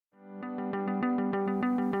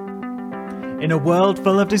In a world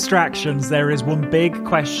full of distractions, there is one big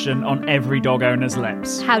question on every dog owner's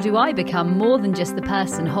lips. How do I become more than just the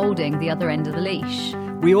person holding the other end of the leash?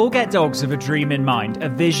 We all get dogs with a dream in mind, a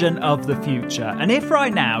vision of the future. And if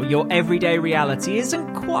right now your everyday reality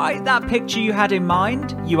isn't quite that picture you had in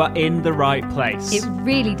mind, you are in the right place. It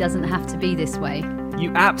really doesn't have to be this way.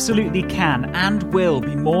 You absolutely can and will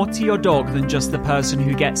be more to your dog than just the person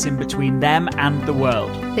who gets in between them and the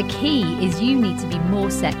world. The key is you need to be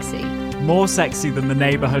more sexy. More sexy than the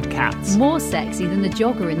neighbourhood cat. More sexy than the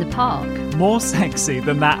jogger in the park. More sexy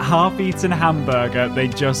than that half-eaten hamburger they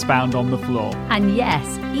just found on the floor. And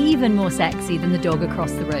yes, even more sexy than the dog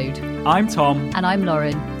across the road. I'm Tom. And I'm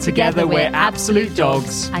Lauren. Together we're Absolute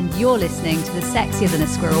Dogs. And you're listening to the Sexier Than a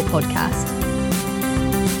Squirrel podcast.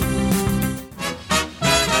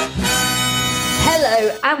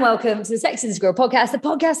 Hello and welcome to the Sexier Than a Squirrel podcast, the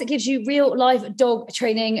podcast that gives you real life dog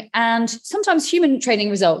training and sometimes human training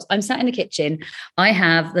results. I'm sat in the kitchen. I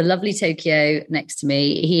have the lovely Tokyo next to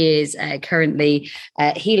me. He is currently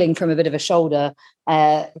healing from a bit of a shoulder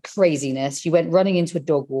craziness. You went running into a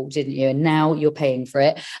dog walk, didn't you? And now you're paying for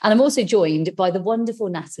it. And I'm also joined by the wonderful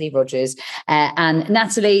Natalie Rogers. And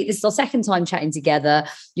Natalie, this is our second time chatting together.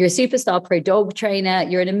 You're a superstar pro dog trainer.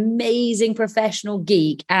 You're an amazing professional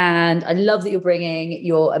geek. And I love that you're bringing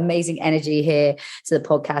your amazing energy here to the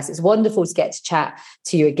podcast. It's wonderful to get to chat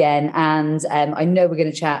to you again. And I know we're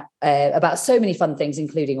going to chat about so many fun things,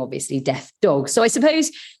 including obviously deaf dogs. So I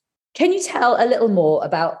suppose, can you tell a little more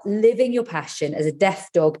about living your passion as a deaf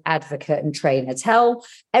dog advocate and trainer? Tell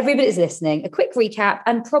everybody that's listening a quick recap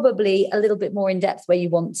and probably a little bit more in depth where you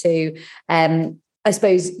want to, I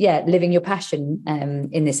suppose, living your passion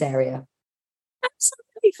in this area.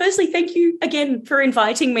 Absolutely. Firstly, thank you again for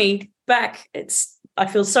inviting me back. I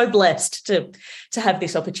feel so blessed to have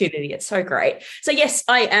this opportunity. It's so great. So yes,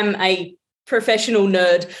 I am a professional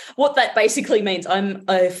nerd. What that basically means, I'm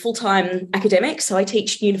a full-time academic, so I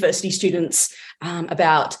teach university students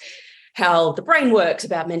about how the brain works,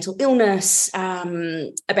 about mental illness,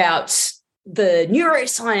 about the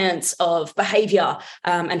neuroscience of behaviour,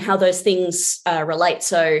 and how those things relate.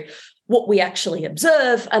 So what we actually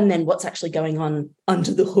observe and then what's actually going on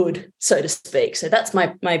under the hood, so to speak. So that's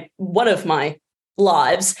my one of my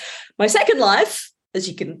lives. My second life, as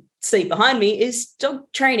you can see behind me, is dog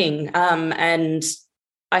training. And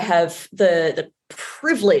I have the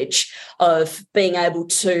privilege of being able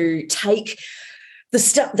to take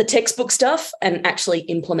the textbook stuff and actually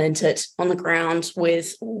implement it on the ground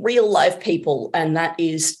with real life people. And that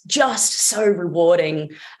is just so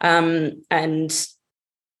rewarding. And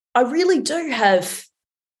I really do have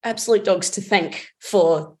Absolute Dogs to thank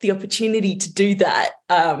for the opportunity to do that.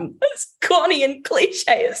 As corny and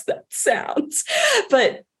cliche as that sounds,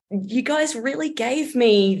 but you guys really gave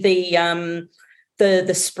me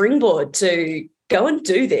the springboard to go and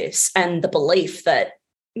do this, and the belief that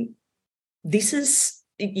this is,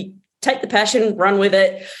 you take the passion, run with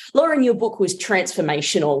it. Lauren, your book was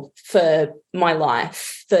transformational for my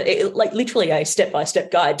life. Like literally a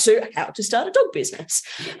step-by-step guide to how to start a dog business.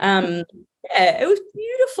 It was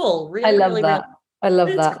beautiful. Really, I love really, that. I love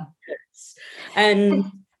that.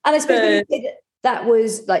 And I suppose when you say that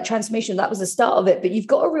was like transformation, that was the start of it, but you've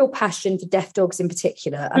got a real passion for deaf dogs in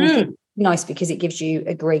particular. And I think it's nice because it gives you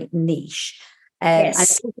a great niche. Yes. And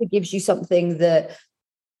it also gives you something that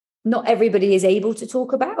not everybody is able to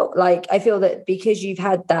talk about. Like, I feel that because you've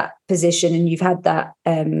had that position and you've had that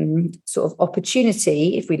sort of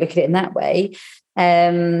opportunity, if we look at it in that way,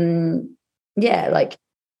 like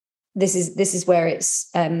this is where it's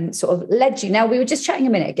sort of led you. Now, we were just chatting a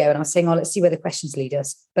minute ago and I was saying, let's see where the questions lead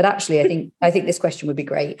us. But actually, I think this question would be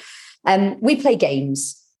great. We play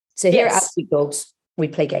games. So here at Absolute Dogs, we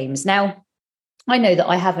play games. Now, I know that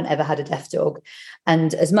I haven't ever had a deaf dog.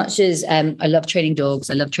 And as much as I love training dogs,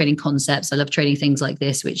 I love training concepts, I love training things like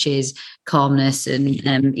this, which is calmness and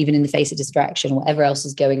even in the face of distraction, whatever else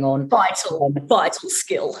is going on. Vital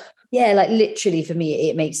skill. Yeah, like literally for me,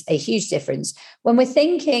 it makes a huge difference. When we're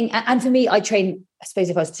thinking, and for me, I train, I suppose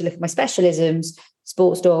if I was to look at my specialisms,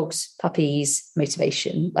 sports dogs, puppies,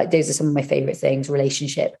 motivation, like those are some of my favorite things,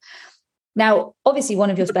 relationship. Now, obviously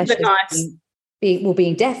one of your specialisms will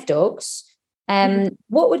be deaf dogs.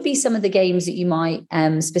 What would be some of the games that you might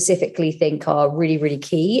specifically think are really, really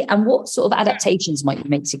key? And what sort of adaptations might you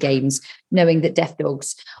make to games, knowing that deaf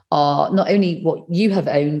dogs are not only what you have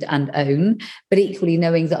owned and own, but equally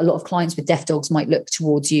knowing that a lot of clients with deaf dogs might look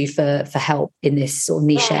towards you for help in this sort of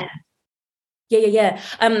niche area? Yeah.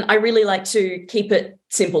 I really like to keep it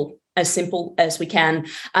simple as we can.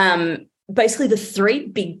 Basically, the three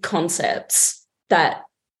big concepts that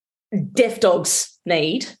deaf dogs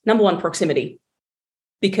need. Number one, proximity,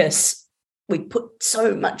 because we put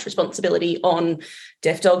so much responsibility on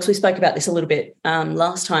deaf dogs. We spoke about this a little bit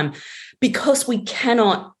last time, because we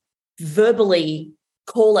cannot verbally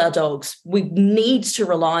call our dogs. We need to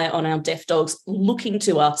rely on our deaf dogs looking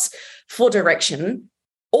to us for direction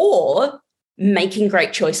or making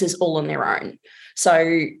great choices all on their own.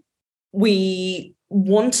 So we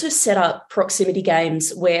want to set up proximity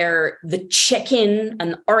games where the check-in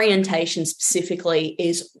and orientation specifically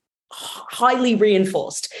is highly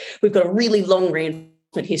reinforced. We've got a really long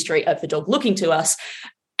reinforcement history of the dog looking to us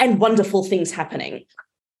and wonderful things happening.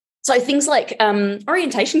 So things like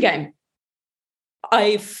orientation game.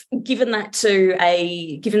 I've given that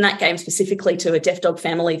game specifically to a deaf dog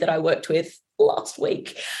family that I worked with last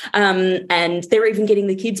week. And they're even getting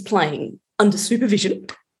the kids playing under supervision,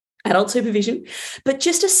 adult supervision, but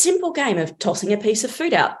just a simple game of tossing a piece of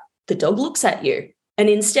food out. The dog looks at you, and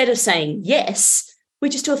instead of saying yes, we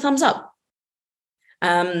just do a thumbs up.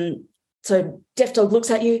 So deaf dog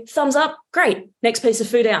looks at you, thumbs up, great, next piece of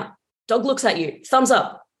food out. Dog looks at you, thumbs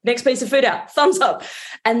up, next piece of food out, thumbs up.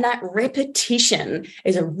 And that repetition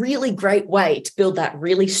is a really great way to build that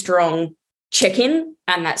really strong check-in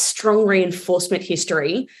and that strong reinforcement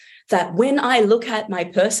history that when I look at my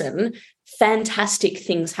person, fantastic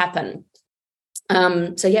things happen.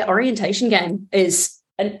 Orientation game is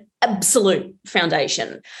an absolute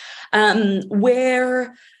foundation.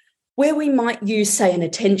 Where we might use, say, an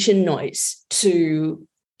attention noise to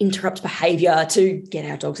interrupt behaviour, to get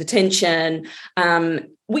our dog's attention.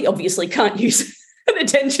 We obviously can't use an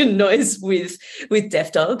attention noise with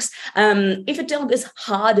deaf dogs. If a dog is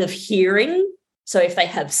hard of hearing, so if they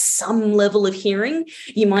have some level of hearing,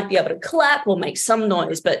 you might be able to clap or make some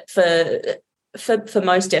noise. But for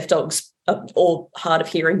most deaf dogs or hard of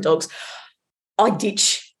hearing dogs, I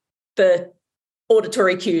ditch the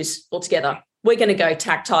auditory cues altogether. We're going to go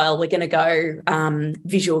tactile. We're going to go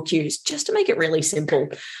visual cues, just to make it really simple.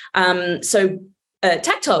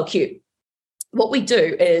 Tactile cue. What we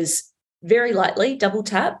do is very lightly double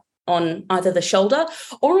tap on either the shoulder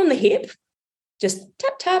or on the hip. Just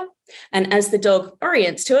tap, tap. And as the dog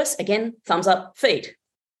orients to us, again, thumbs up, feed.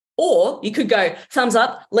 Or you could go thumbs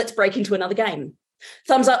up, let's break into another game.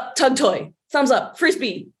 Thumbs up, tug toy. Thumbs up,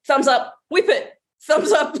 frisbee. Thumbs up, whip it.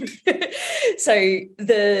 Thumbs up. So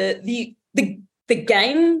the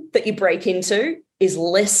game that you break into is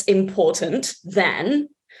less important than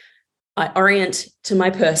I orient to my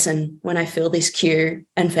person when I feel this cue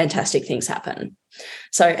and fantastic things happen.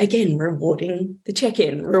 So again, rewarding the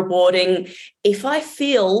check-in, rewarding if I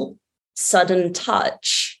feel sudden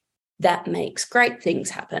touch, that makes great things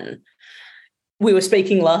happen. We were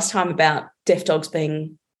speaking last time about deaf dogs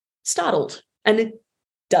being startled, and it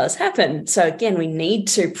does happen. So again, we need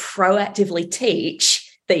to proactively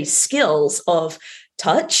teach these skills of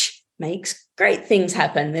touch makes great things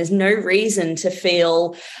happen. There's no reason to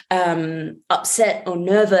feel upset or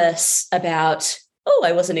nervous about, oh,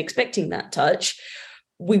 I wasn't expecting that touch.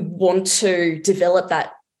 We want to develop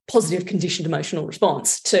that positive conditioned emotional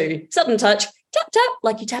response to sudden touch, tap, tap,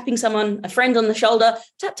 like you're tapping someone, a friend on the shoulder,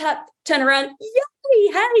 tap, tap, turn around, yay,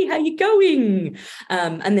 hey, how you going?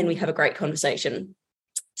 And then we have a great conversation.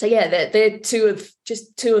 So yeah, they're two of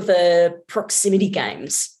the proximity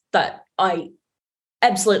games that I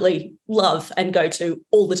absolutely love and go to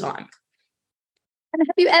all the time. And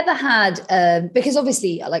have you ever had, because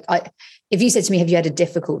obviously, if you said to me, have you had a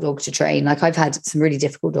difficult dog to train? Like I've had some really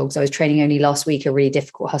difficult dogs. I was training only last week a really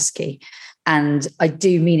difficult husky. And I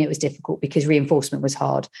do mean it was difficult because reinforcement was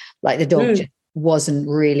hard. Like the dog just wasn't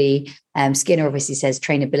really, Skinner obviously says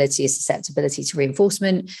trainability is susceptibility to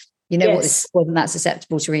reinforcement. You know what, this wasn't that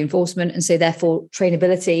susceptible to reinforcement. And so therefore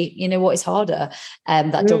trainability, you know what is harder.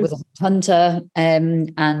 That dog was a hunter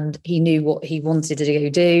and he knew what he wanted to go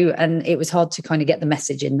do. And it was hard to kind of get the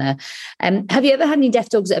message in there. Have you ever had any deaf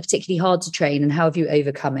dogs that are particularly hard to train, and how have you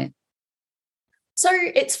overcome it? So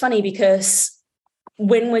it's funny because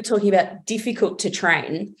when we're talking about difficult to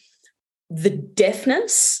train, the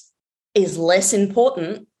deafness is less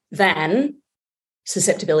important than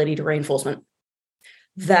susceptibility to reinforcement.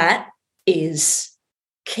 That is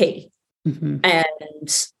key. Mm-hmm.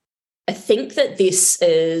 And I think that this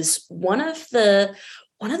is one of the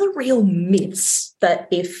real myths that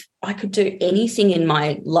if I could do anything in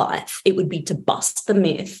my life, it would be to bust the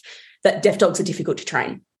myth that deaf dogs are difficult to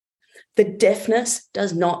train. The deafness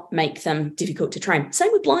does not make them difficult to train.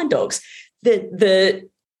 Same with blind dogs. The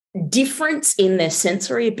difference in their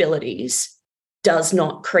sensory abilities does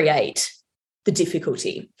not create the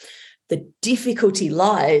difficulty. The difficulty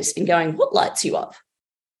lies in going, what lights you up?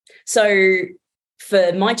 So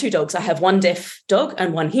for my two dogs, I have one deaf dog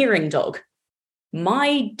and one hearing dog.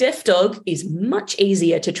 my deaf dog is much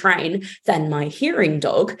easier to train than my hearing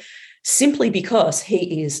dog, simply because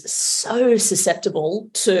he is so susceptible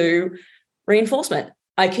to reinforcement.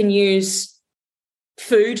 I can use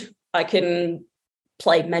food, I can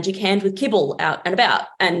play magic hand with kibble out and about,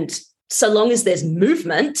 and so long as there's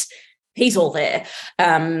movement, he's all there.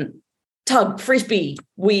 Tug, frisbee,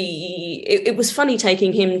 it was funny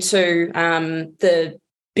taking him to the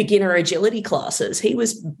beginner agility classes. He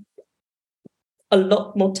was a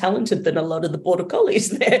lot more talented than a lot of the border collies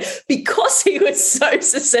there because he was so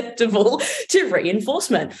susceptible to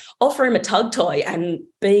reinforcement. Offer him a tug toy and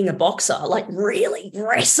being a boxer, like really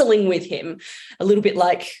wrestling with him, a little bit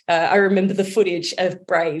like I remember the footage of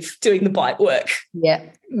Brave doing the bite work. Yeah.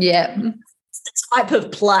 It's the type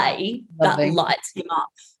of play that lights him up.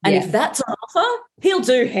 And if that's on offer, he'll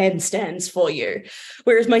do handstands for you.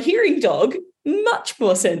 Whereas my hearing dog, much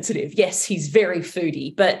more sensitive. Yes, he's very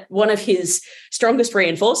foodie, but one of his strongest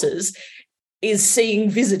reinforcers is seeing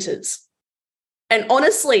visitors. And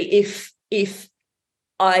honestly, if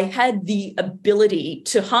I had the ability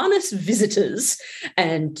to harness visitors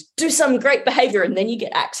and do some great behavior and then you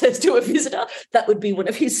get access to a visitor, that would be one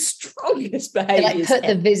of his strongest behaviors. Like put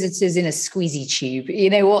the visitors in a squeezy tube.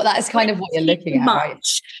 You know what? That's kind of what you're looking at, right?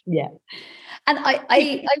 Yeah. And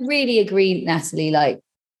I really agree, Natalie, like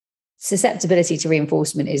susceptibility to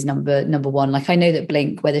reinforcement is number one. Like I know that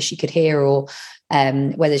Blink, whether she could hear or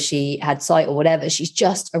whether she had sight or whatever, she's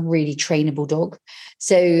just a really trainable dog.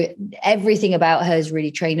 So everything about her is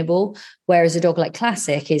really trainable. Whereas a dog like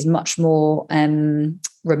Classic is much more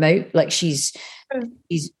remote. Like she's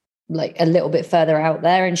like a little bit further out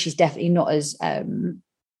there, and she's definitely not as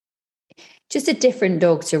just a different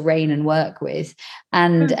dog to rein and work with.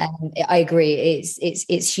 And I agree,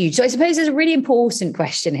 it's huge. So I suppose there's a really important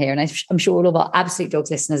question here, and I'm sure all of our Absolute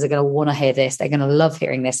Dogs listeners are going to want to hear this. They're going to love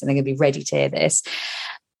hearing this, and they're going to be ready to hear this.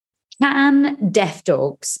 Can deaf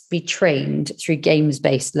dogs be trained through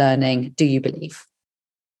games-based learning, do you believe?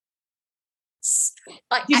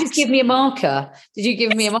 Did you just give me a marker? Did you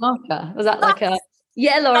give me a marker? Was that like a...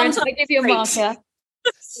 Yeah, Lauren, I give you a marker.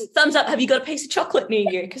 Thumbs up. Have you got a piece of chocolate near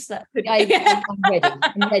you? Because that could...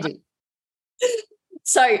 I'm ready.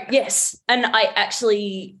 So, yes. And I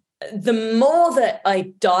actually, the more that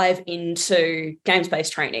I dive into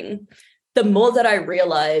games-based training, the more that I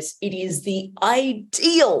realize it is the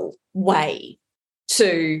ideal way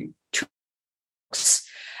to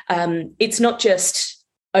it's not just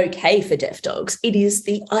okay for deaf dogs. It is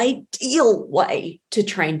the ideal way to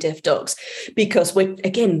train deaf dogs because we're,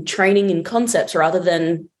 again, training in concepts rather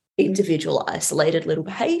than individual isolated little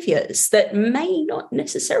behaviors that may not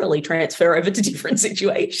necessarily transfer over to different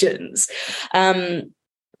situations. From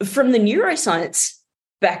the neuroscience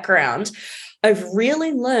background, I've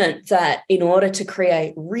really learned that in order to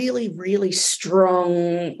create really, really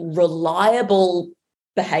strong, reliable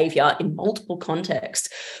behavior in multiple contexts,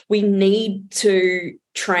 we need to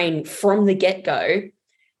train from the get-go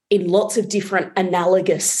in lots of different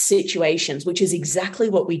analogous situations, which is exactly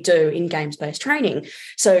what we do in games-based training.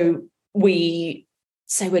 So we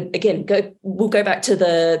say, we'll go back to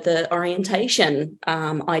the orientation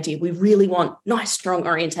idea. We really want nice, strong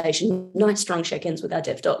orientation, nice, strong check-ins with our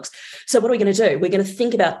deaf dogs. So what are we going to do? We're going to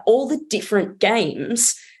think about all the different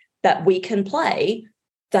games that we can play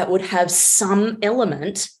that would have some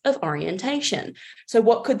element of orientation. So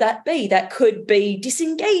what could that be? That could be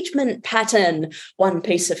disengagement pattern, one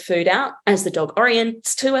piece of food out as the dog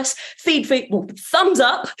orients to us, feed, thumbs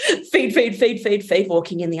up, feed,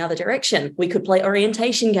 walking in the other direction. We could play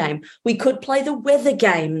orientation game. We could play the weather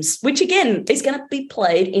games, which again is going to be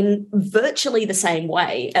played in virtually the same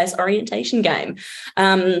way as orientation game.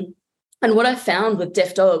 And what I found with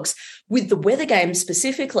deaf dogs, with the weather game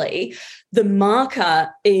specifically, the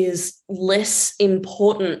marker is less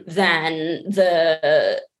important than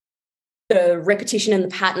the repetition in the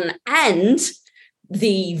pattern and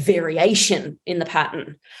the variation in the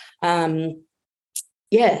pattern.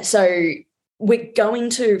 So we're going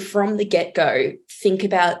to, from the get-go, think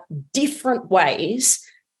about different ways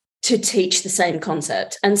to teach the same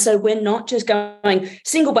concept. And so we're not just going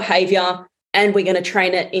single behavior, and we're going to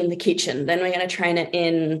train it in the kitchen, then we're going to train it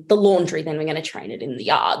in the laundry, then we're going to train it in the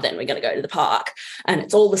yard, then we're going to go to the park. And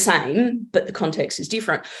it's all the same, but the context is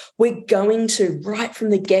different. We're going to, right from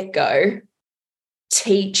the get-go,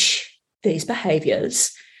 teach these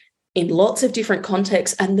behaviours in lots of different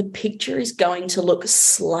contexts, and the picture is going to look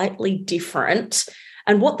slightly different.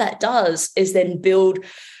 And what that does is then build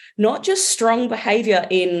not just strong behaviour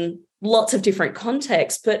in lots of different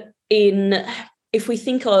contexts, but if we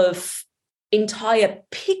think of entire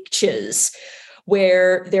pictures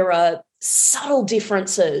where there are subtle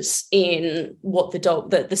differences in what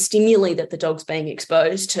the stimuli that the dog's being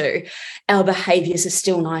exposed to, our behaviours are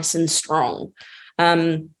still nice and strong.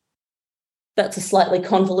 That's a slightly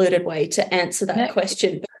convoluted way to answer that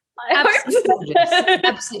question.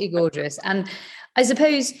 Absolutely gorgeous. And I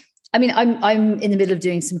suppose, I mean, I'm in the middle of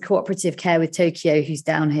doing some cooperative care with Tokyo, who's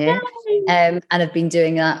down here, and I've been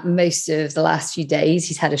doing that most of the last few days.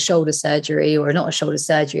 He's had a shoulder surgery, or not a shoulder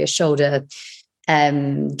surgery, a shoulder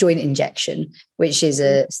joint injection, which is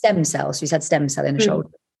a stem cell. So he's had stem cell in the shoulder.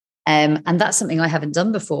 And that's something I haven't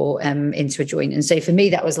done before, into a joint. And so for me,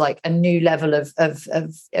 that was like a new level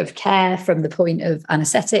of care, from the point of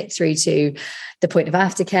anaesthetic through to the point of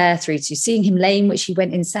aftercare, through to seeing him lame, which he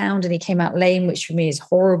went in sound and he came out lame, which for me is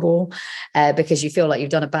horrible, because you feel like you've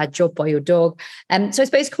done a bad job by your dog. So I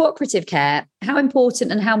suppose cooperative care, how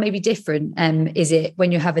important and how maybe different is it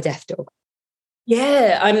when you have a deaf dog?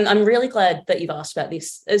 Yeah, I'm really glad that you've asked about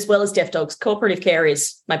this. As well as deaf dogs, cooperative care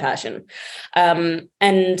is my passion. And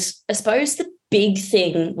I suppose the big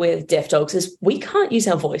thing with deaf dogs is we can't use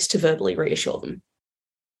our voice to verbally reassure them.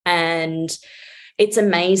 And it's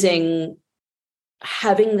amazing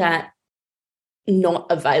having that not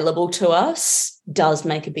available to us does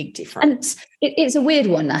make a big difference. And it's a weird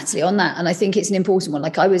one, Natalie, on that. And I think it's an important one.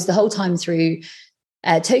 Like, I was the whole time through,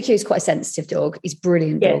 Tokyo's quite a sensitive dog. He's a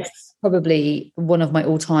brilliant dog. Probably one of my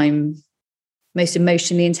all-time most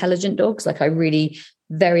emotionally intelligent dogs. Like,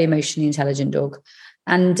 very emotionally intelligent dog.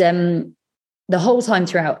 And the whole time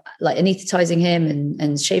throughout, like anesthetizing him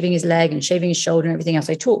and shaving his leg and shaving his shoulder and everything else,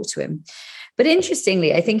 I talked to him. But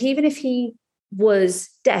interestingly, I think even if he was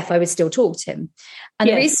deaf, I would still talk to him. And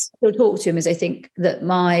the reason I still talk to him is I think that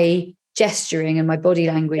my gesturing and my body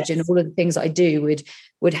language and all of the things that I do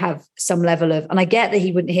would have some level of, and I get that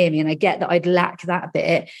he wouldn't hear me, and I get that I'd lack that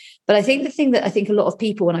bit. But I think the thing that I think a lot of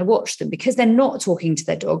people, when I watch them, because they're not talking to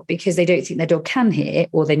their dog, because they don't think their dog can hear,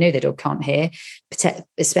 or they know their dog can't hear,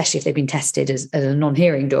 especially if they've been tested as a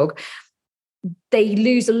non-hearing dog, they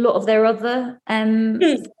lose a lot of their other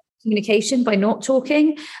communication by not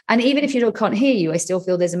talking. And even if your dog can't hear you, I still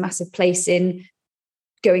feel there's a massive place in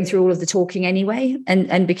going through all of the talking anyway.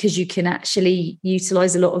 And because you can actually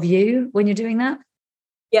utilize a lot of you when you're doing that.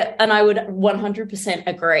 Yeah, and I would 100%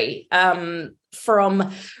 agree.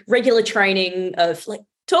 From regular training of like,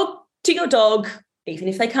 talk to your dog, even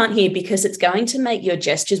if they can't hear, because it's going to make your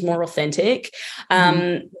gestures more authentic.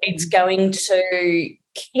 It's going to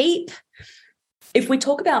keep, if we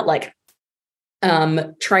talk about like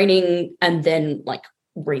training and then like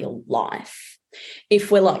real life, if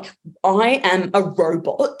we're like, I am a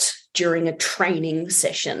robot during a training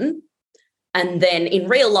session, and then in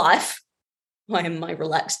real life, I am my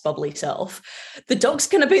relaxed, bubbly self, the dog's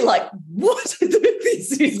going to be like, what?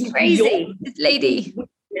 This is crazy, this lady.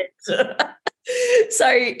 So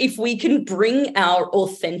if we can bring our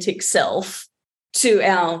authentic self to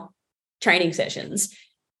our training sessions,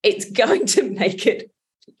 it's going to make it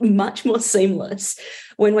much more seamless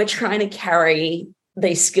when we're trying to carry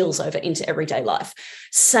these skills over into everyday life.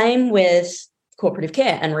 Same with cooperative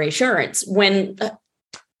care and reassurance. When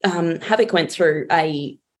Havoc went through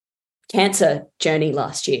a cancer journey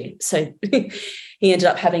last year, so he ended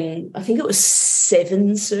up having, I think it was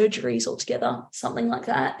 7 surgeries altogether, something like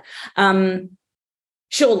that.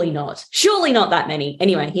 Surely not that many.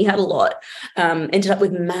 Anyway, he had a lot, ended up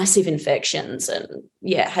with massive infections, and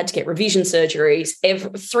had to get revision surgeries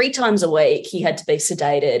 3 times a week. He had to be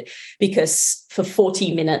sedated because for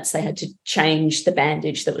 40 minutes they had to change the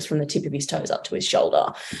bandage that was from the tip of his toes up to his shoulder.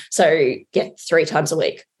 So 3 times a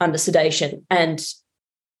week under sedation. And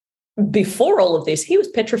before all of this, he was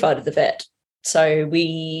petrified of the vet. So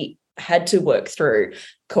we had to work through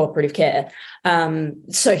cooperative care,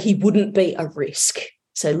 so he wouldn't be a risk.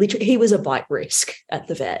 So literally, he was a bite risk at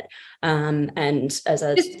the vet. And as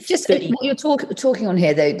a just what you're talking on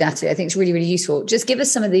here, though, Natalie, I think it's really, really useful. Just give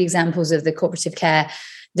us some of the examples of the cooperative care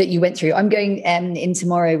that you went through. I'm going in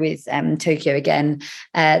tomorrow with Tokyo again.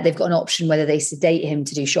 They've got an option whether they sedate him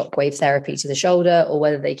to do shockwave therapy to the shoulder, or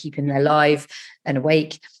whether they keep him there live and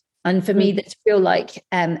awake. And for me, that's feel like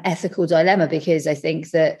ethical dilemma, because I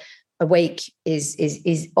think that awake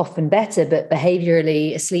is often better, but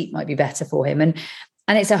behaviorally asleep might be better for him.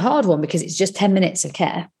 And it's a hard one because it's just 10 minutes of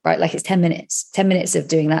care, right? Like, it's 10 minutes of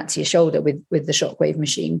doing that to your shoulder with the shockwave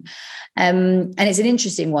machine. And it's an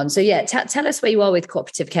interesting one. So tell us where you are with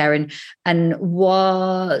cooperative care and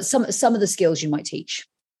what some of the skills you might teach.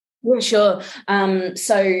 Yeah, sure.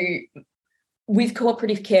 So with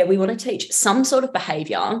cooperative care, we want to teach some sort of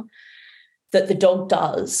behavior that the dog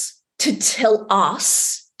does to tell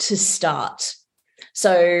us to start.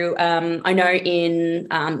 So I know in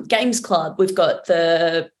Games Club, we've got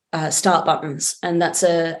the start buttons, and that's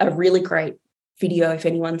a really great video if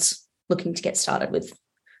anyone's looking to get started with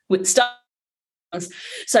start buttons.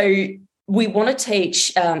 So we want to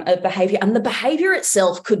teach a behavior, and the behavior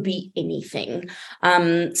itself could be anything.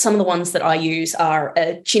 Some of the ones that I use are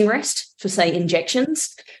a chin rest for, say,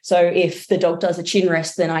 injections. So if the dog does a chin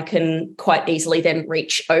rest, then I can quite easily then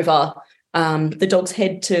reach over the dog's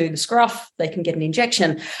head to the scruff. They can get an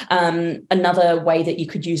injection. Another way that you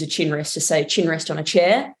could use a chin rest is, say, chin rest on a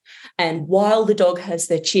chair. And while the dog has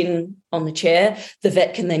their chin on the chair, the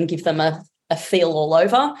vet can then give them a feel all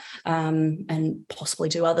over, and possibly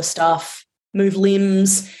do other stuff, move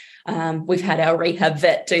limbs. We've had our rehab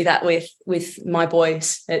vet do that with my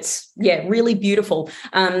boys. It's, really beautiful.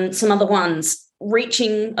 Some other ones,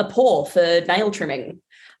 reaching a paw for nail trimming.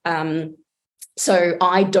 So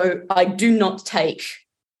I do not take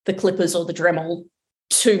the clippers or the Dremel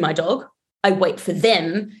to my dog. I wait for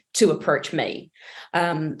them to approach me.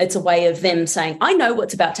 It's a way of them saying, I know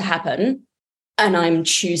what's about to happen, and I'm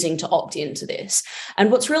choosing to opt into this. And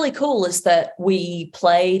what's really cool is that we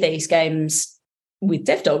play these games with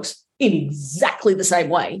deaf dogs in exactly the same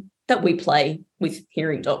way that we play with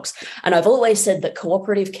hearing dogs. And I've always said that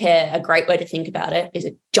cooperative care, a great way to think about it, is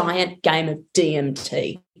a giant game of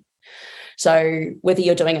DMT. So whether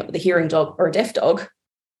you're doing it with a hearing dog or a deaf dog,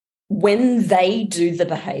 when they do the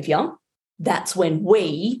behavior, that's when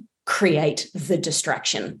we create the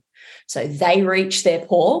distraction. So they reach their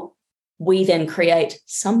paw. We then create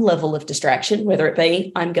some level of distraction, whether it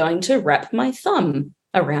be, I'm going to wrap my thumb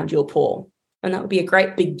around your paw. And that would be a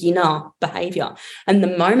great beginner behavior. And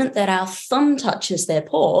the moment that our thumb touches their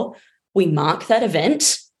paw, we mark that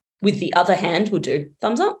event. With the other hand, we'll do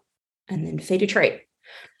thumbs up and then feed a treat.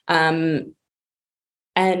 So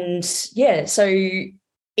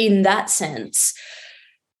in that sense,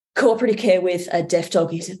 cooperative care with a deaf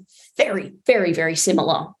dog is very, very, very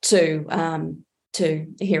similar to a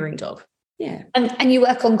hearing dog. Yeah. And you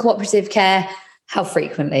work on cooperative care how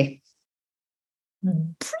frequently?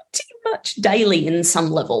 Pretty much daily in some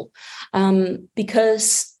level,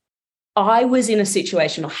 because I was in a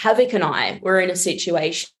situation, or Havoc and I were in a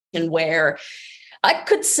situation where I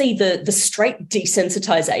could see the straight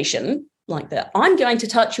desensitization, like that I'm going to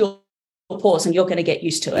touch your paws and you're going to get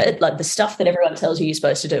used to it, like the stuff that everyone tells you you're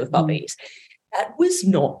supposed to do with puppies. That was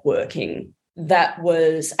not working.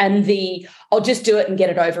 I'll just do it and get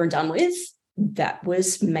it over and done with. That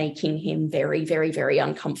was making him very, very, very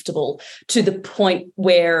uncomfortable, to the point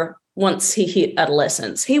where once he hit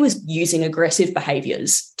adolescence, he was using aggressive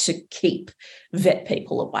behaviours to keep vet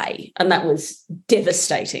people away. And that was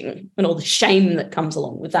devastating, and all the shame that comes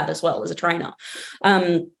along with that as well as a trainer.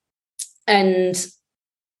 And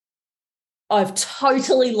I've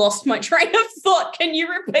totally lost my train of thought. Can you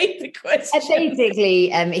repeat the question? Basically,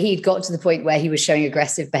 he'd got to the point where he was showing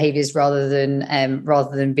aggressive behaviours rather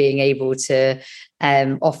than being able to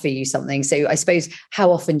offer you something. So I suppose,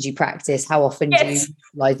 how often do you practice? How often do you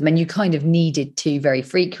utilize them? And you kind of needed to very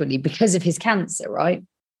frequently because of his cancer, right?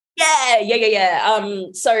 Yeah.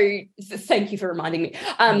 So thank you for reminding me.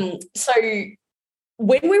 So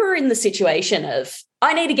when we were in the situation of,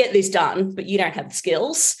 I need to get this done, but you don't have the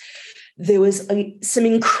skills, there was some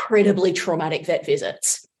incredibly traumatic vet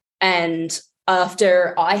visits. And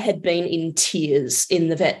after I had been in tears in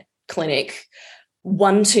the vet clinic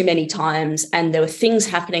one too many times, and there were things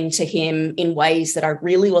happening to him in ways that I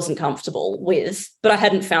really wasn't comfortable with, but I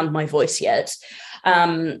hadn't found my voice yet,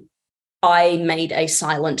 I made a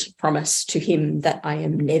silent promise to him that I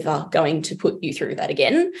am never going to put you through that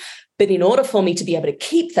again. But in order for me to be able to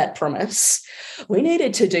keep that promise, we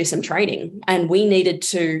needed to do some training, and we needed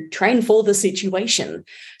to train for the situation.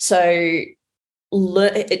 So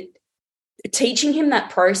teaching him that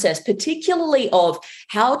process, particularly of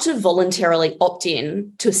how to voluntarily opt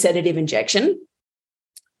in to a sedative injection.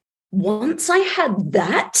 Once I had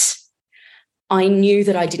that, I knew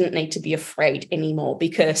that I didn't need to be afraid anymore,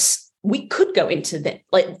 because we could go into that,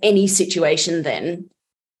 like any situation then,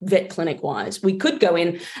 vet clinic wise, we could go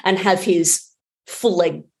in and have his full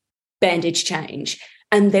leg bandage change,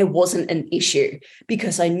 and there wasn't an issue,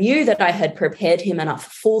 because I knew that I had prepared him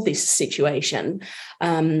enough for this situation.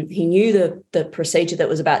 He knew the procedure that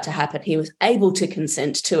was about to happen. He was able to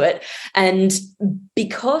consent to it. And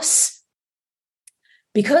because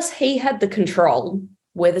he had the control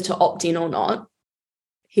whether to opt in or not,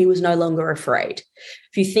 he was no longer afraid.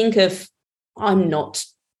 If you think of, I'm not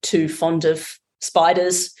too fond of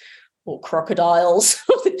spiders or crocodiles,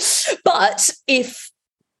 but if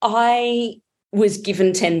I was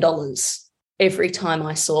given $10 every time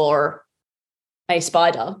I saw a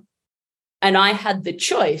spider, and I had the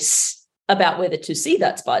choice about whether to see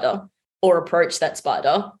that spider or approach that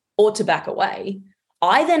spider, or to back away,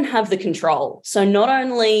 I then have the control. So not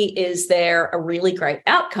only is there a really great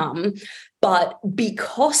outcome, but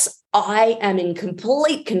because I am in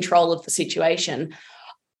complete control of the situation,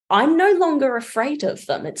 I'm no longer afraid of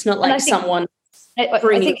them. It's not like someone bringing...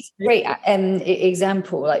 I think it's a great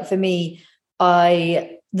example. Like for me,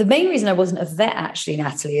 the main reason I wasn't a vet actually,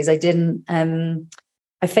 Natalie, is I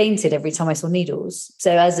fainted every time I saw needles.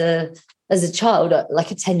 So as a child,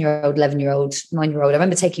 like a 10-year-old, 11-year-old, 9-year-old, I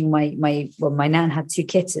remember taking my nan had 2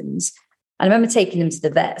 kittens. And I remember taking them to the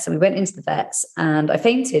vets, and we went into the vets, and I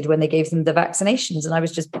fainted when they gave them the vaccinations, and I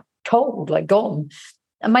was just cold, like gone.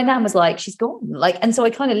 And my nan was like, she's gone. Like, and so I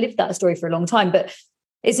kind of lived that story for a long time. But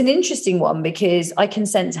it's an interesting one because I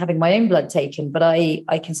consent to having my own blood taken, but I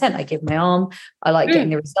consent. I give my arm. I like getting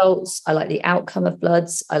the results. I like the outcome of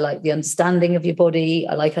bloods. I like the understanding of your body.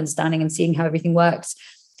 I like understanding and seeing how everything works.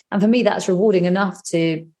 And for me, that's rewarding enough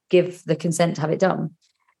to give the consent to have it done.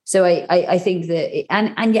 So I think that,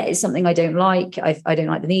 and yet it's something I don't like. I don't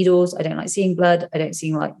like the needles. I don't like seeing blood. I don't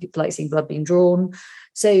like seeing blood being drawn.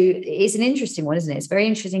 So it's an interesting one, isn't it? It's a very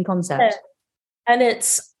interesting concept. Yeah. And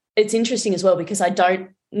it's interesting as well because I don't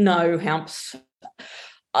know how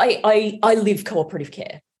I live cooperative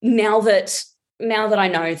care. Now that I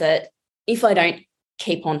know that if I don't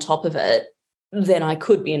keep on top of it, then I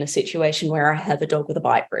could be in a situation where I have a dog with a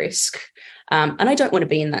bite risk. And I don't want to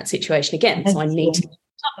be in that situation again. So I need to keep on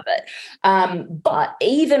top of it. But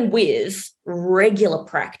even with regular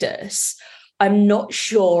practice, I'm not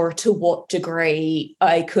sure to what degree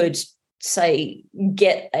I could, say,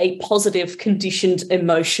 get a positive conditioned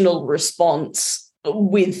emotional response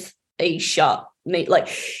with a sharp knee. Like,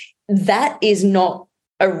 that is not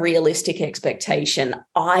a realistic expectation,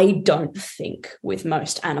 I don't think, with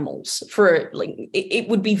most animals. It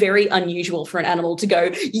would be very unusual for an animal to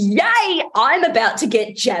go, yay, I'm about to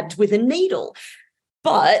get jabbed with a needle.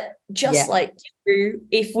 But just like you,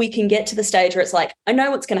 if we can get to the stage where it's like, I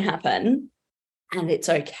know what's going to happen and it's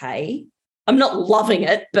okay. I'm not loving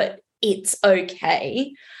it, but it's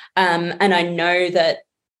okay. And I know that,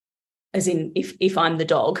 as in if I'm the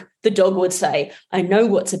dog would say, I know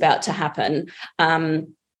what's about to happen. And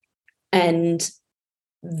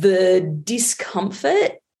the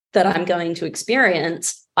discomfort that I'm going to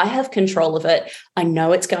experience, I have control of it. I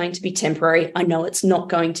know it's going to be temporary. I know it's not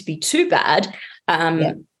going to be too bad.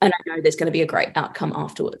 And I know there's going to be a great outcome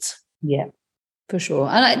afterwards. Yeah, for sure.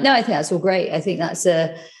 And I think that's all great. I think it's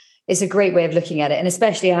a great way of looking at it. And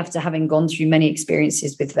especially after having gone through many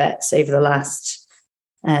experiences with vets over the last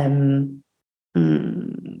 2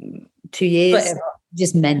 years,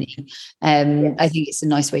 just many. I think it's a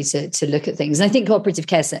nice way to look at things. And I think cooperative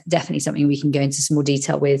care is definitely something we can go into some more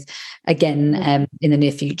detail with again in the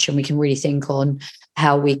near future. And we can really think on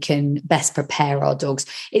how we can best prepare our dogs.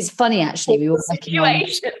 It's funny, actually. We were working on,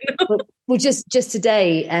 well, just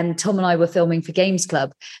today, Tom and I were filming for Games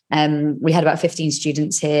Club. We had about 15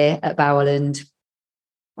 students here at Bowerland.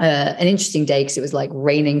 An interesting day because it was like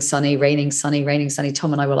raining, sunny.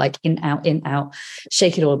 Tom and I were like in, out,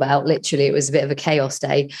 shake it all about. Literally, it was a bit of a chaos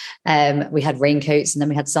day. We had raincoats and then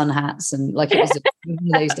we had sun hats, and like it was one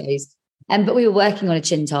of those days. But we were working on a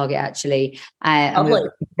chin target actually, and we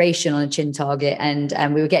were preparation on a chin target,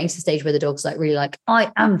 and we were getting to the stage where the dog's like really like,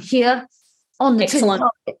 I am here on the chin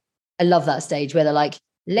target. I love that stage where they're like,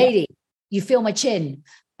 lady, you feel my chin,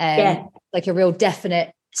 like a real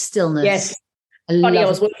definite stillness. Yes. Funny, I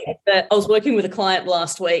was working with a client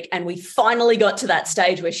last week, and we finally got to that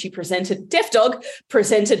stage where she deaf dog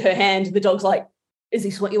presented her hand. The dog's like, is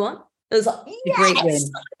this what you want? It was like, yes! Great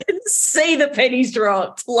win. I can see the pennies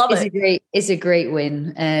dropped. Love it. It's a great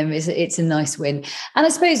win. It's a nice win. And I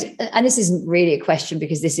suppose, and this isn't really a question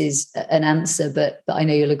because this is an answer, but I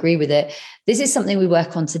know you'll agree with it. This is something we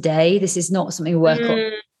work on today. This is not something we work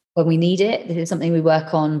on when we need it. This is something we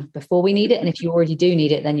work on before we need it. And if you already do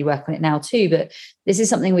need it, then you work on it now too. But this is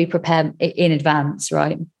something we prepare in advance,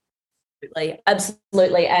 right?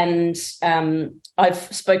 Absolutely. And I've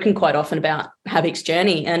spoken quite often about Havoc's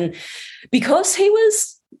journey. And because he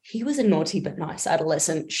was a naughty but nice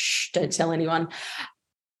adolescent, don't tell anyone,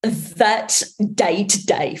 that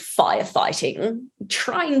day-to-day firefighting,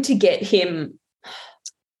 trying to get him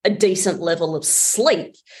a decent level of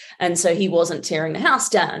sleep. And so he wasn't tearing the house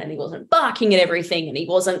down, and he wasn't barking at everything, and he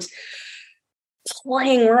wasn't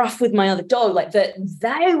playing rough with my other dog. Like that,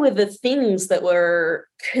 they were the things that were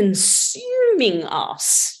consuming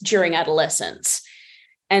us during adolescence.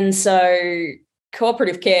 And so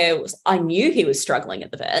cooperative care I knew he was struggling at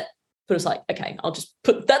the vet, but it was like, okay, I'll just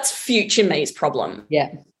that's future me's problem.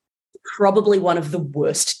 Yeah. Probably one of the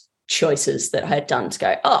worst choices that I had done to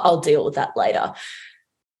go, I'll deal with that later.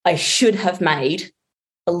 I should have made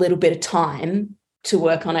a little bit of time to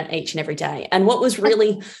work on it each and every day. And what was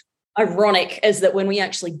really ironic is that when we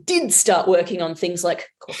actually did start working on things like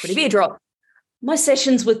cooperative ear drop, my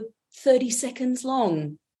sessions were 30 seconds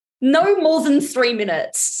long, no more than 3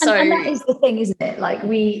 minutes. So and that is the thing, isn't it? Like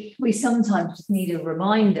we sometimes just need a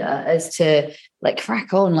reminder as to like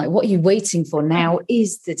crack on, like what are you waiting for? Now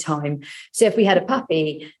is the time. So if we had a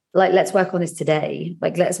puppy, like let's work on this today,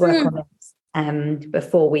 like let's work on it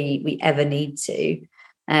before we ever need to.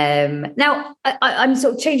 Now I'm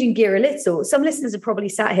sort of changing gear a little. Some listeners are probably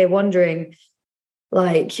sat here wondering,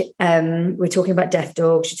 like, we're talking about deaf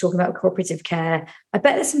dogs, you're talking about cooperative care. I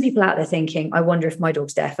bet there's some people out there thinking, I wonder if my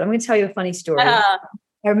dog's deaf. And I'm going to tell you a funny story. I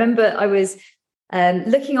remember I was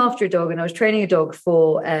looking after a dog, and I was training a dog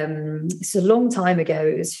for, it's a long time ago.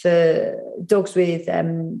 It was for dogs with,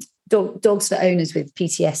 dogs for owners with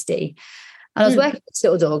PTSD. And I was working with this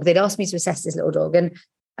little dog. They'd asked me to assess this little dog. And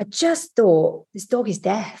I just thought, this dog is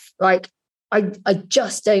deaf. Like, I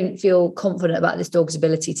just don't feel confident about this dog's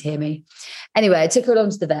ability to hear me. Anyway, I took her along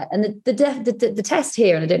to the vet, and the test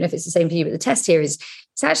here, and I don't know if it's the same for you, but the test here is,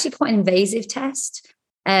 it's actually quite an invasive test.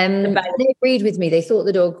 They agreed with me. They thought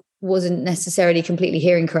the dog wasn't necessarily completely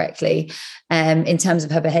hearing correctly in terms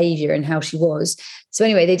of her behavior and how she was. So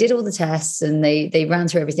anyway, they did all the tests and they ran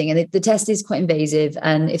through everything. And the test is quite invasive.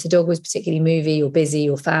 And if the dog was particularly movie or busy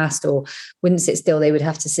or fast or wouldn't sit still, they would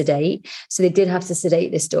have to sedate. So they did have to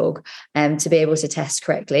sedate this dog to be able to test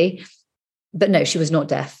correctly. But no, she was not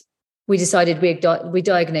deaf. We decided we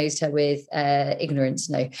diagnosed her with ignorance.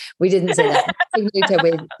 No, we didn't say that. We diagnosed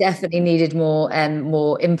her with definitely needed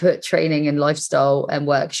more input, training and lifestyle and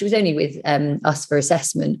work. She was only with us for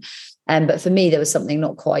assessment. But for me, there was something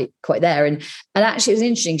not quite there. And actually it was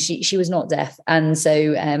interesting. She was not deaf. And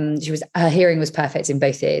so her hearing was perfect in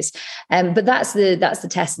both ears. But that's the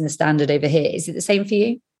test and the standard over here. Is it the same for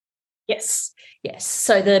you? Yes.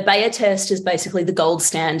 So the Bayer test is basically the gold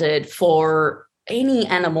standard for any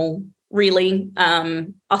animal, really,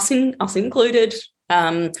 us included,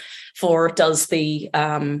 for does the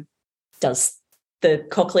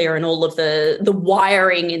cochlea and all of the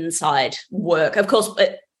wiring inside work. Of course,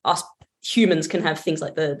 us humans can have things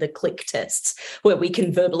like the click tests where we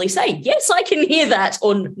can verbally say, yes, I can hear that,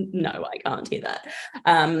 or no, I can't hear that.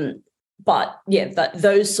 But yeah,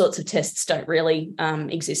 those sorts of tests don't really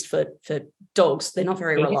exist for dogs. They're not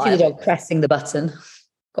very reliable. You see the dog pressing the button.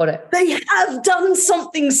 Got it. They have done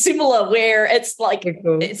something similar where it's like it's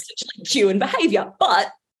actually cue and behavior, but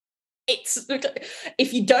it's,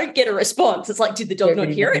 if you don't get a response, it's like, did the dog not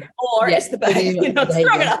hear it, or is the behavior not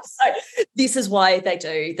strong enough? So this is why they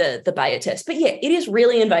do the Bayer test. But yeah, it is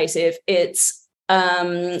really invasive. It's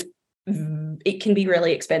it can be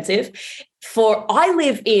really expensive. I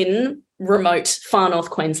live in remote far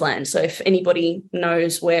north Queensland. So if anybody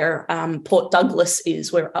knows where Port Douglas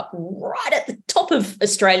is, we're up right at the top of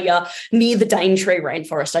Australia near the Daintree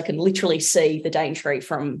rainforest. I can literally see the Daintree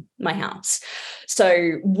from my house.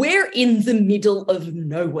 So we're in the middle of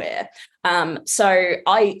nowhere. So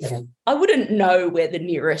I wouldn't know where the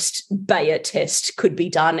nearest Bayer test could be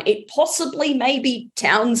done. It possibly may be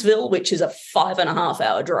Townsville, which is a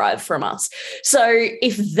 5.5-hour drive from us. So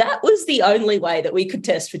if that was the only way that we could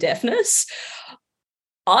test for deafness,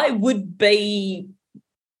 I would be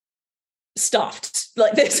stuffed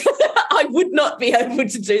like this. I would not be able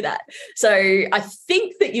to do that. So I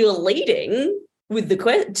think that you're leading with the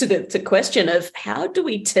question of how do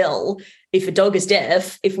we tell if a dog is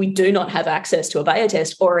deaf if we do not have access to a Bayer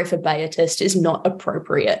test, or if a Bayer test is not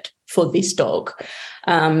appropriate for this dog.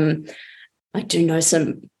 I do know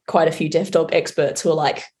quite a few deaf dog experts who are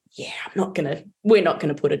like, yeah, we're not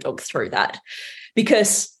gonna put a dog through that,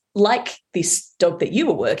 because like this dog that you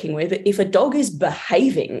were working with, if a dog is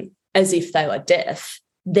behaving as if they are deaf,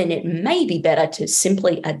 then it may be better to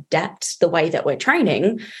simply adapt the way that we're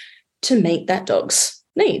training to meet that dog's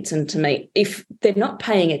needs, and to meet, if they're not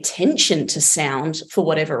paying attention to sound for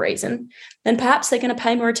whatever reason, then perhaps they're going to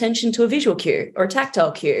pay more attention to a visual cue or a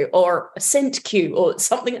tactile cue or a scent cue or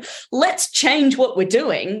something. Let's change what we're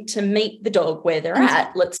doing to meet the dog where they're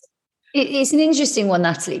at. It's an interesting one,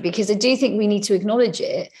 Natalie, because I do think we need to acknowledge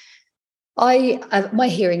it. My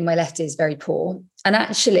hearing, my left ear is very poor, and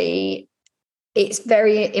actually it's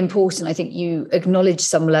very important, I think, you acknowledge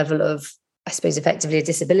some level of, I suppose, effectively a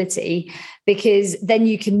disability, because then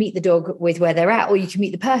you can meet the dog with where they're at, or you can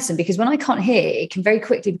meet the person. Because when I can't hear, it can very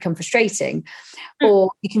quickly become frustrating, or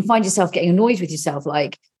you can find yourself getting annoyed with yourself,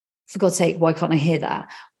 like, for God's sake, why can't I hear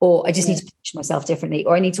that? Or I just need to position myself differently,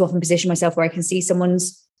 or I need to often position myself where I can see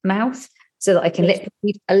someone's mouth. so that I can lip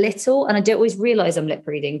read a little. And I don't always realize I'm lip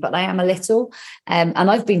reading, but I am a little. And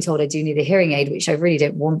I've been told I do need a hearing aid, which I really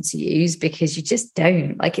don't want to use, because you just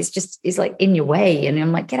don't. Like, it's like in your way. And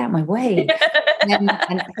I'm like, get out of my way. And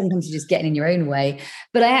sometimes you're just getting in your own way.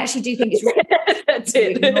 But I actually do think it's really That's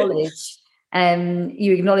it.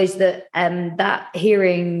 You acknowledge that that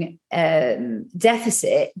hearing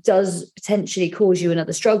deficit does potentially cause you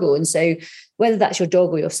another struggle. And so whether that's your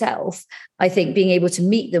dog or yourself, I think being able to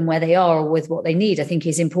meet them where they are or with what they need, I think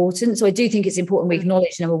is important. So I do think it's important we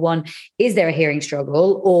acknowledge, number one, is there a hearing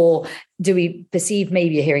struggle, or do we perceive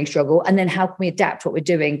maybe a hearing struggle? And then how can we adapt what we're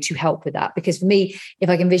doing to help with that? Because for me, if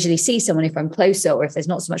I can visually see someone, if I'm closer, or if there's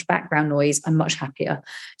not so much background noise, I'm much happier.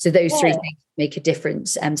 So those three things make a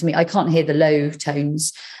difference to me. I can't hear the low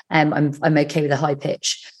tones. I'm okay with the high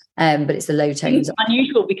pitch. But it's the low tones. It's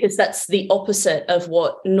unusual, because that's the opposite of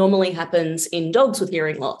what normally happens in dogs with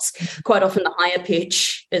hearing loss. Quite often the higher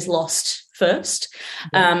pitch is lost first.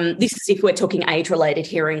 This is if we're talking age-related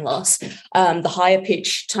hearing loss. The higher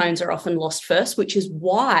pitch tones are often lost first, which is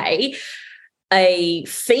why a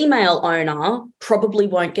female owner probably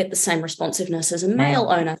won't get the same responsiveness as a male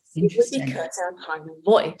owner, because our tone of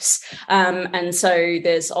voice. And so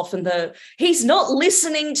there's often he's not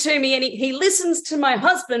listening to me, and he listens to my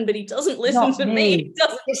husband, but he doesn't listen to me. He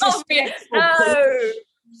doesn't love me. No.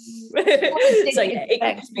 So it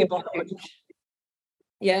can be a blockage.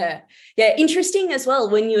 Yeah. Interesting as well,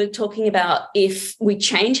 when you were talking about if we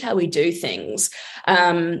change how we do things,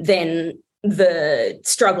 then the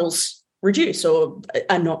struggles reduce or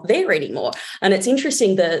are not there anymore. And it's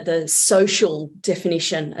interesting, the social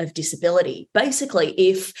definition of disability. Basically,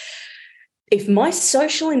 if my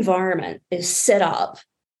social environment is set up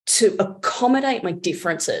to accommodate my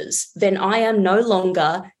differences, then I am no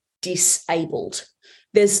longer disabled.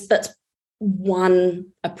 That's one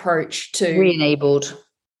approach to re-enabled.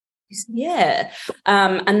 Yeah.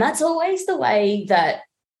 And that's always the way that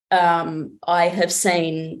I have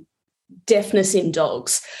seen deafness in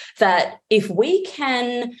dogs, that if we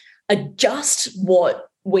can adjust what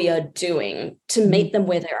we are doing to meet them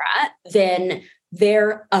where they're at, then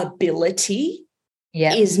their ability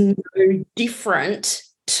is no different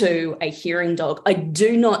to a hearing dog. I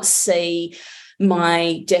do not see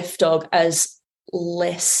my deaf dog as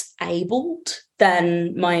less abled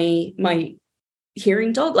than my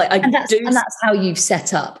hearing dog. And that's how you've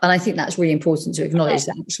set up. And I think that's really important to acknowledge,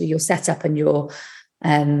 that actually your setup and your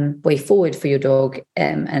way forward for your dog,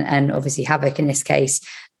 and obviously Havoc in this case,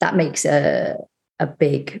 that makes a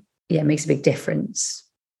big difference.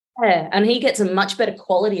 Yeah, and he gets a much better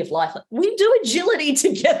quality of life. We do agility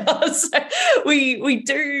together, so we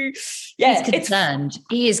do. Yeah, he's concerned.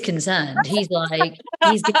 He is concerned. He's like,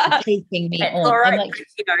 he's taking me on. All right,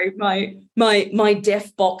 my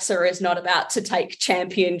deaf boxer is not about to take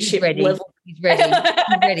championship level. He's ready.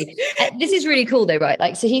 He's ready. This is really cool, though, right?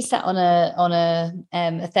 Like, so he's sat on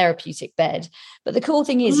a therapeutic bed, but the cool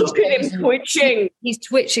thing is, look at him twitching. He's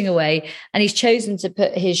twitching away, and he's chosen to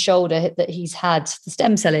put his shoulder that he's had the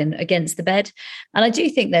stem cell in against the bed. And I do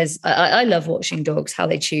think I love watching dogs, how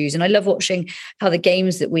they choose, and I love watching how the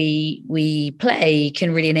games that we play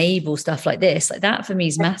can really enable stuff like this. Like, that for me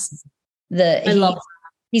is massive.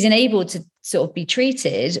 He's enabled to sort of be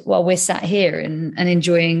treated while we're sat here and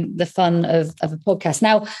enjoying the fun of a podcast.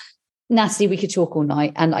 Now, Natalie, we could talk all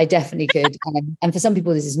night, and I definitely could. And for some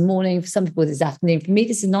people, this is morning. For some people, this is afternoon. For me,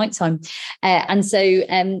 this is nighttime. And so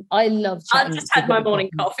I love chatting. I just had my morning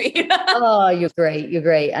coffee. Oh, you're great. You're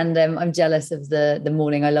great. And I'm jealous of the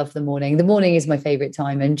morning. I love the morning. The morning is my favorite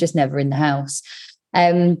time, and just never in the house.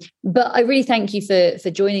 But I really thank you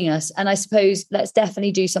for joining us. And I suppose let's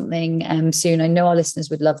definitely do something soon. I know our listeners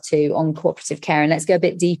would love to, on cooperative care, and let's go a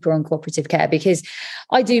bit deeper on cooperative care, because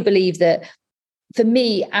I do believe that for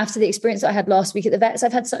me, after the experience I had last week at the vets,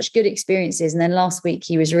 I've had such good experiences. And then last week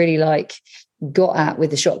he was really got at with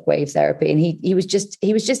the shockwave therapy, and he was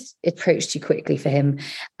just approached too quickly for him.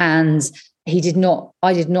 And I did not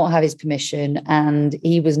have his permission, and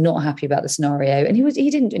he was not happy about the scenario. And he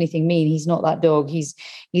didn't do anything mean. He's not that dog. He's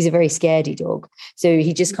a very scaredy dog. So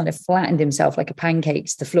he just kind of flattened himself like a pancake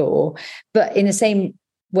to the floor. But in the same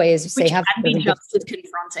way as, say, have been just as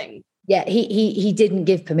confronting. Yeah, he didn't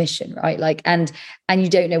give permission, right? Like, and you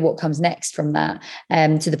don't know what comes next from that,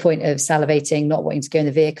 to the point of salivating, not wanting to go in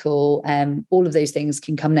the vehicle. All of those things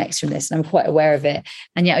can come next from this, and I'm quite aware of it.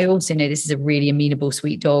 And yet I also know this is a really amenable,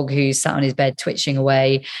 sweet dog who's sat on his bed twitching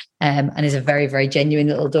away, and is a very, very genuine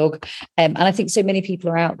little dog. And I think so many people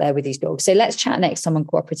are out there with these dogs. So let's chat next time on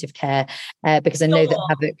cooperative care, because I know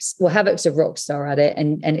that Havoc's a rock star at it,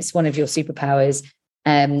 and it's one of your superpowers.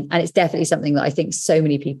 And it's definitely something that I think so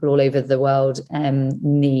many people all over the world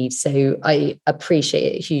need. So I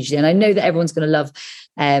appreciate it hugely. And I know that everyone's going to love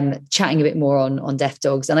chatting a bit more on deaf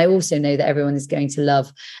dogs. And I also know that everyone is going to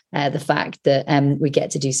love the fact that we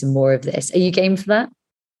get to do some more of this. Are you game for that?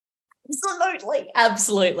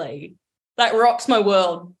 Absolutely. That rocks my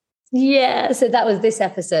world. Yeah, so that was this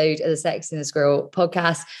episode of the Sex in a Squirrel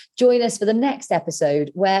podcast. Join us for the next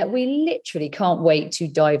episode where we literally can't wait to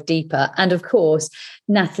dive deeper. And of course,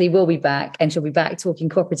 Natalie will be back, and she'll be back talking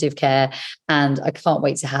cooperative care. And I can't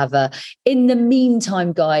wait to have her. In the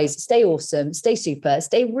meantime, guys, stay awesome, stay super,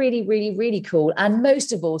 stay really, really, really cool. And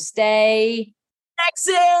most of all, stay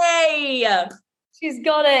sexy. She's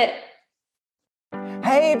got it.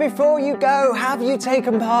 Hey, before you go, have you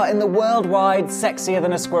taken part in the worldwide Sexier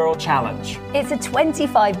Than a Squirrel challenge? It's a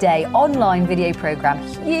 25-day online video program,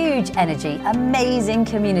 huge energy, amazing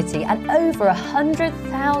community, and over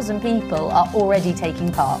 100,000 people are already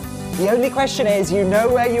taking part. The only question is, you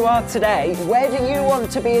know where you are today. Where do you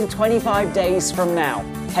want to be in 25 days from now?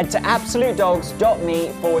 Head to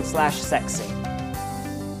absolutedogs.me/sexy.